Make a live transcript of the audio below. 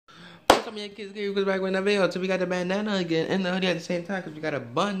what's up, young kids? Gary was back with another video. So we got the bandana again and the hoodie at the same time because we got a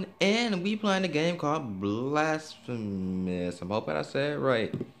bun and we playing a game called Blasphemous. I'm hoping I said it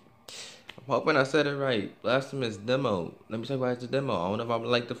right. Blasphemous demo. Let me tell you why it's a demo. I don't know if I'm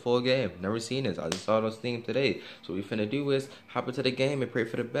like the full game. Never seen this. I just saw those things today. So what we finna do is hop into the game and pray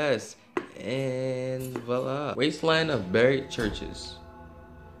for the best. And voila. Wasteland of buried churches.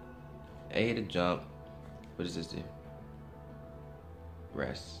 A to jump. What does this do?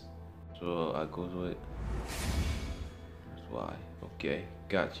 Rest. So I go to it. That's why. Okay,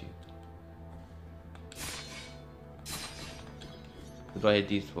 got you. What do I hit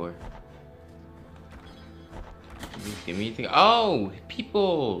these for? Just give me anything. Oh,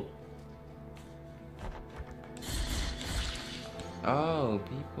 people. Oh,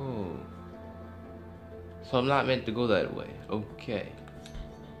 people. So I'm not meant to go that way. Okay.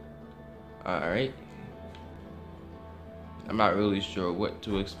 Alright. I'm not really sure what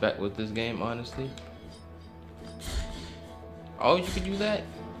to expect with this game, honestly. Oh, you can do that?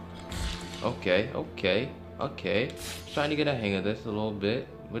 Okay. Trying to get a hang of this a little bit.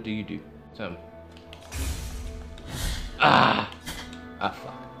 What do you do? Tell me. Fuck.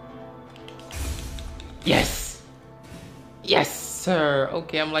 Yes! Yes, sir!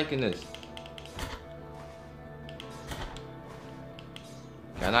 Okay, I'm liking this.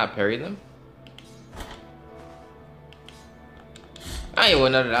 Can I not parry them? I ain't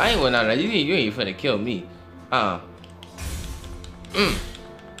want none of that. You ain't finna kill me.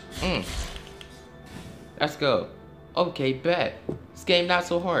 Let's go. Okay, bet. This game not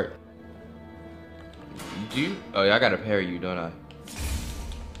so hard. Do you? Oh yeah, I gotta parry you, don't I?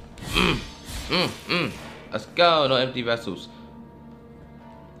 Let's go. No empty vessels.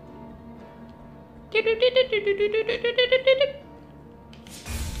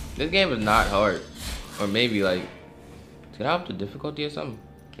 This game is not hard. Or maybe like, did I have the difficulty or something?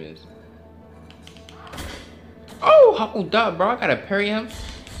 Yes. Oh, hold up, bro. I gotta parry him.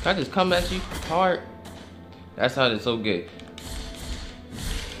 Can I just come at you hard? That sounded so good.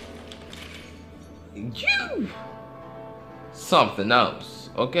 You something else,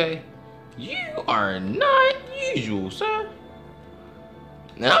 okay? You are not usual, sir.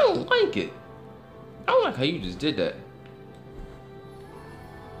 Now I don't like it. I don't like how you just did that.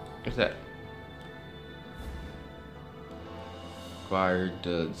 What's that?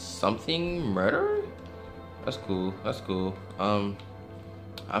 Acquired something murder? That's cool. I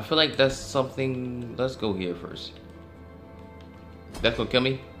feel like that's something. Let's go here first. That's gonna kill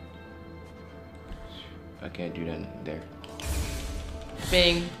me. I can't do that there.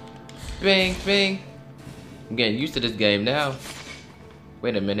 Bing, bing, bing. I'm getting used to this game now.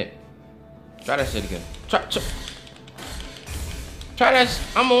 Wait a minute. Try that shit again. Try that.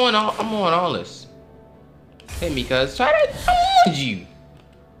 I'm on all this. Hey, me, cuz. Try that. I want you.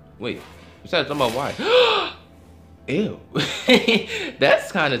 Wait. You said something about why? Ew.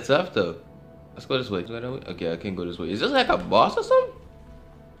 That's kind of tough, though. Let's go this way. Okay, I can't go this way. Is this like a boss or something?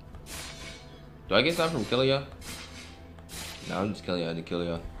 Do I get something from killing y'all? No, I'm just killing y'all to kill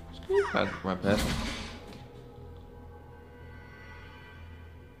y'all. Run past him.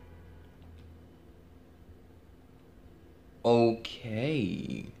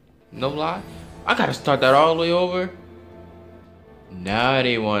 Okay. No lie. I gotta start that all the way over. Now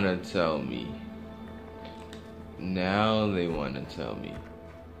they wanna tell me. Now they wanna tell me.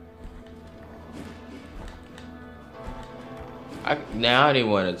 Now they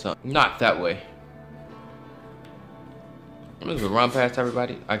wanna tell me. Not that way. I'm just gonna run past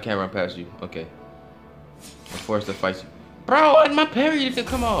everybody. I can't run past you. Okay. I'm forced to fight you. Bro, my parry didn't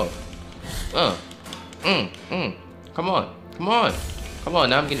come off. Come on,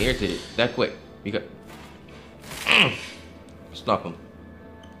 now I'm getting irritated. That quick. You got stop him.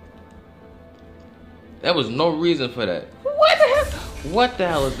 There was no reason for that. What the hell? What the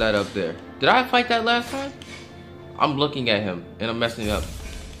hell is that up there? Did I fight that last time? I'm looking at him and I'm messing up.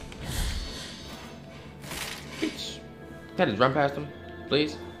 Can I just run past him,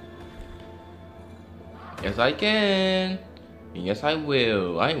 please? Yes, I can. And yes, I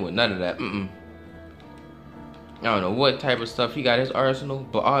will. I ain't with none of that. I don't know what type of stuff he got in his arsenal,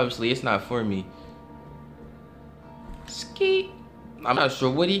 but obviously it's not for me. Skeet. I'm not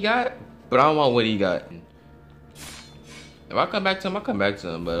sure what he got, but I don't want what he got. If I come back to him, I'll come back to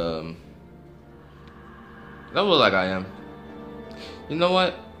him, but don't look like I am. You know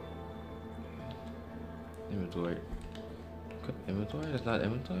what? Inventory. Inventory? That's not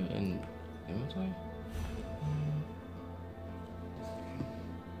inventory? Inventory?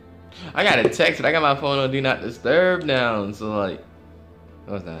 I got a text and I got my phone on do not disturb now, so like,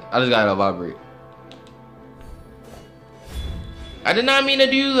 what's that? I just got it on vibrate. I did not mean to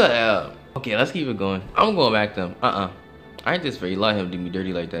do that. Okay, let's keep it going. I'm going back to him. I ain't just very let him do me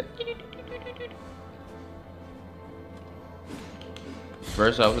dirty like that.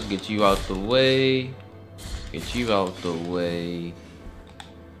 First off, let's get you out the way. Get you out the way.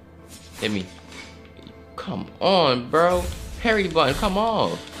 Hit me. Come on, bro. Parry button, come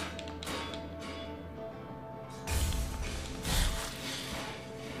on.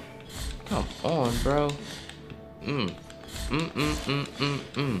 Come on, bro.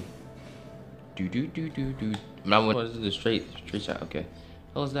 Do. Now what is the straight shot? Okay.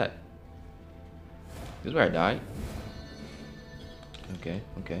 What was that? This is where I died. Okay.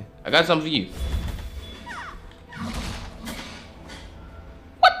 I got something for you.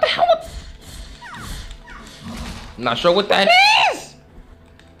 What the hell? I'm not sure what that is.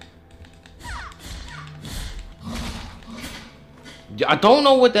 I don't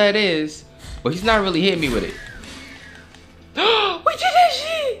know what that is, but he's not really hitting me with it.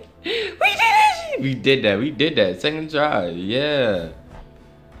 We did that shit! We did that. Second try, yeah.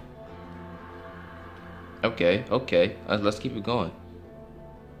 Okay. Let's keep it going.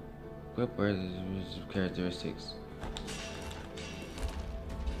 Equip characteristics.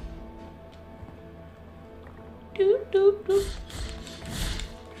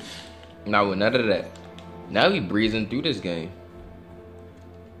 Now with none of that. Now we breezing through this game.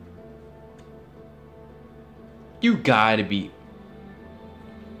 You gotta be.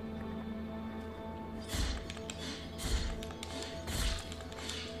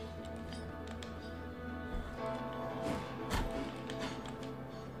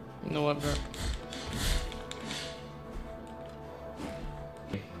 You know what, bro?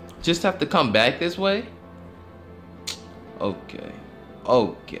 Just have to come back this way? Okay.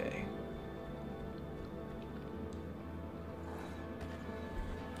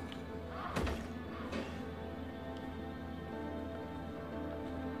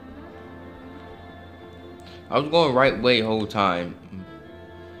 I was going right way whole time.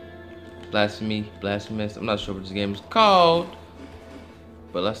 Blasphemous. I'm not sure what this game is called.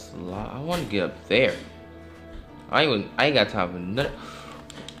 But let's. I want to get up there. I ain't got time for nothing.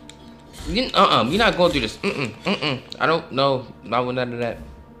 You're not going through this. I don't know. Not with none of that.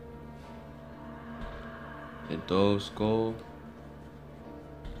 The dog skull.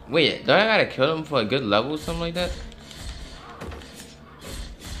 Wait, do I gotta kill them for a good level or something like that?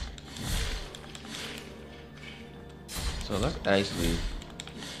 So let's actually.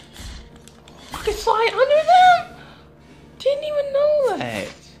 I can slide under them? Didn't even know that.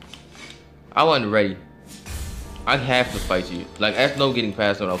 I wasn't ready. I have to fight you. Like, that's no getting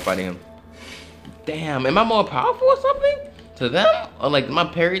past when I'm fighting him. Damn, am I more powerful or something? To them? Or like, my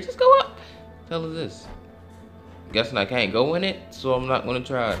parry just go up? What the hell is this? Guessing I can't go in it, so I'm not gonna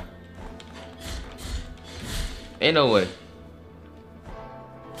try. Ain't no way.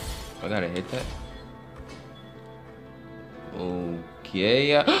 I gotta hit that.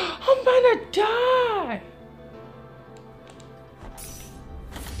 Okay, I'm gonna die.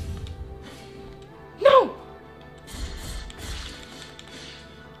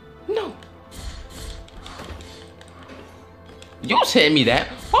 No. You just hit me that.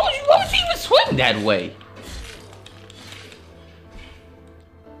 Why would you even swing that way?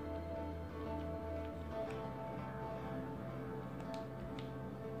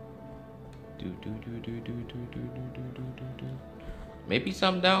 Maybe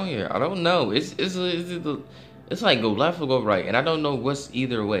something down here. I don't know. It's like go left or go right, and I don't know what's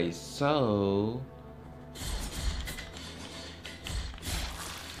either way. So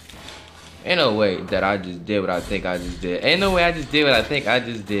ain't no way that I just did what I think I just did. Ain't no way I just did what I think I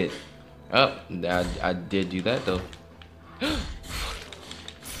just did. Oh, I did do that though.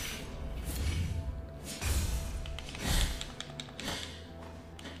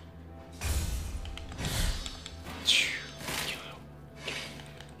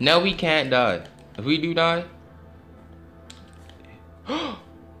 No, we can't die. If we do die.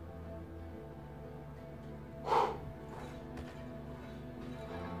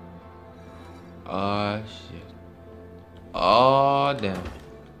 Oh shit. Oh damn.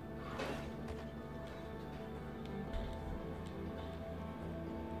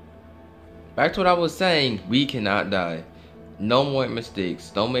 Back to what I was saying, we cannot die. No more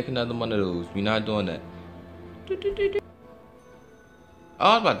mistakes. Don't make another one of those. We're not doing that.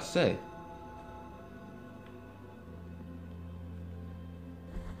 I was about to say.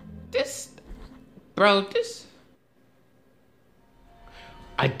 This.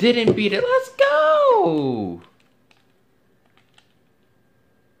 I didn't beat it. Let's go.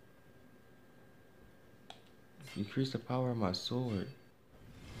 Increase the power of my sword.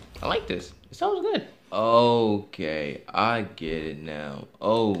 I like this. It sounds good. Okay, I get it now.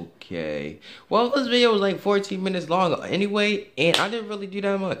 Okay. Well, this video was like 14 minutes long anyway, and I didn't really do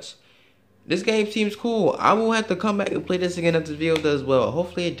that much. This game seems cool. I will have to come back and play this again if this video does well.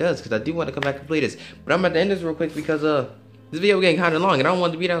 Hopefully it does, because I do want to come back and play this. But I'm about to end this real quick because this video getting kind of long, and I don't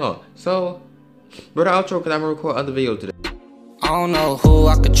want it to be that long. So, bro, the outro, because I'm going to record other videos today. I don't know who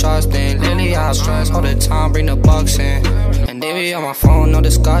I could trust, and lately I stress all the time, bring the bucks in. And they be on my phone, no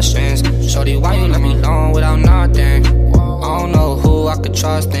discussions. Shorty, why you let me alone without nothing? I don't know who I could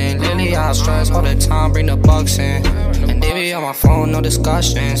trust, and lately I stress all the time, bring the bucks in. And they be on my phone, no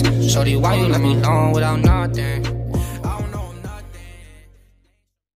discussions. Shorty, why you let me alone without nothing?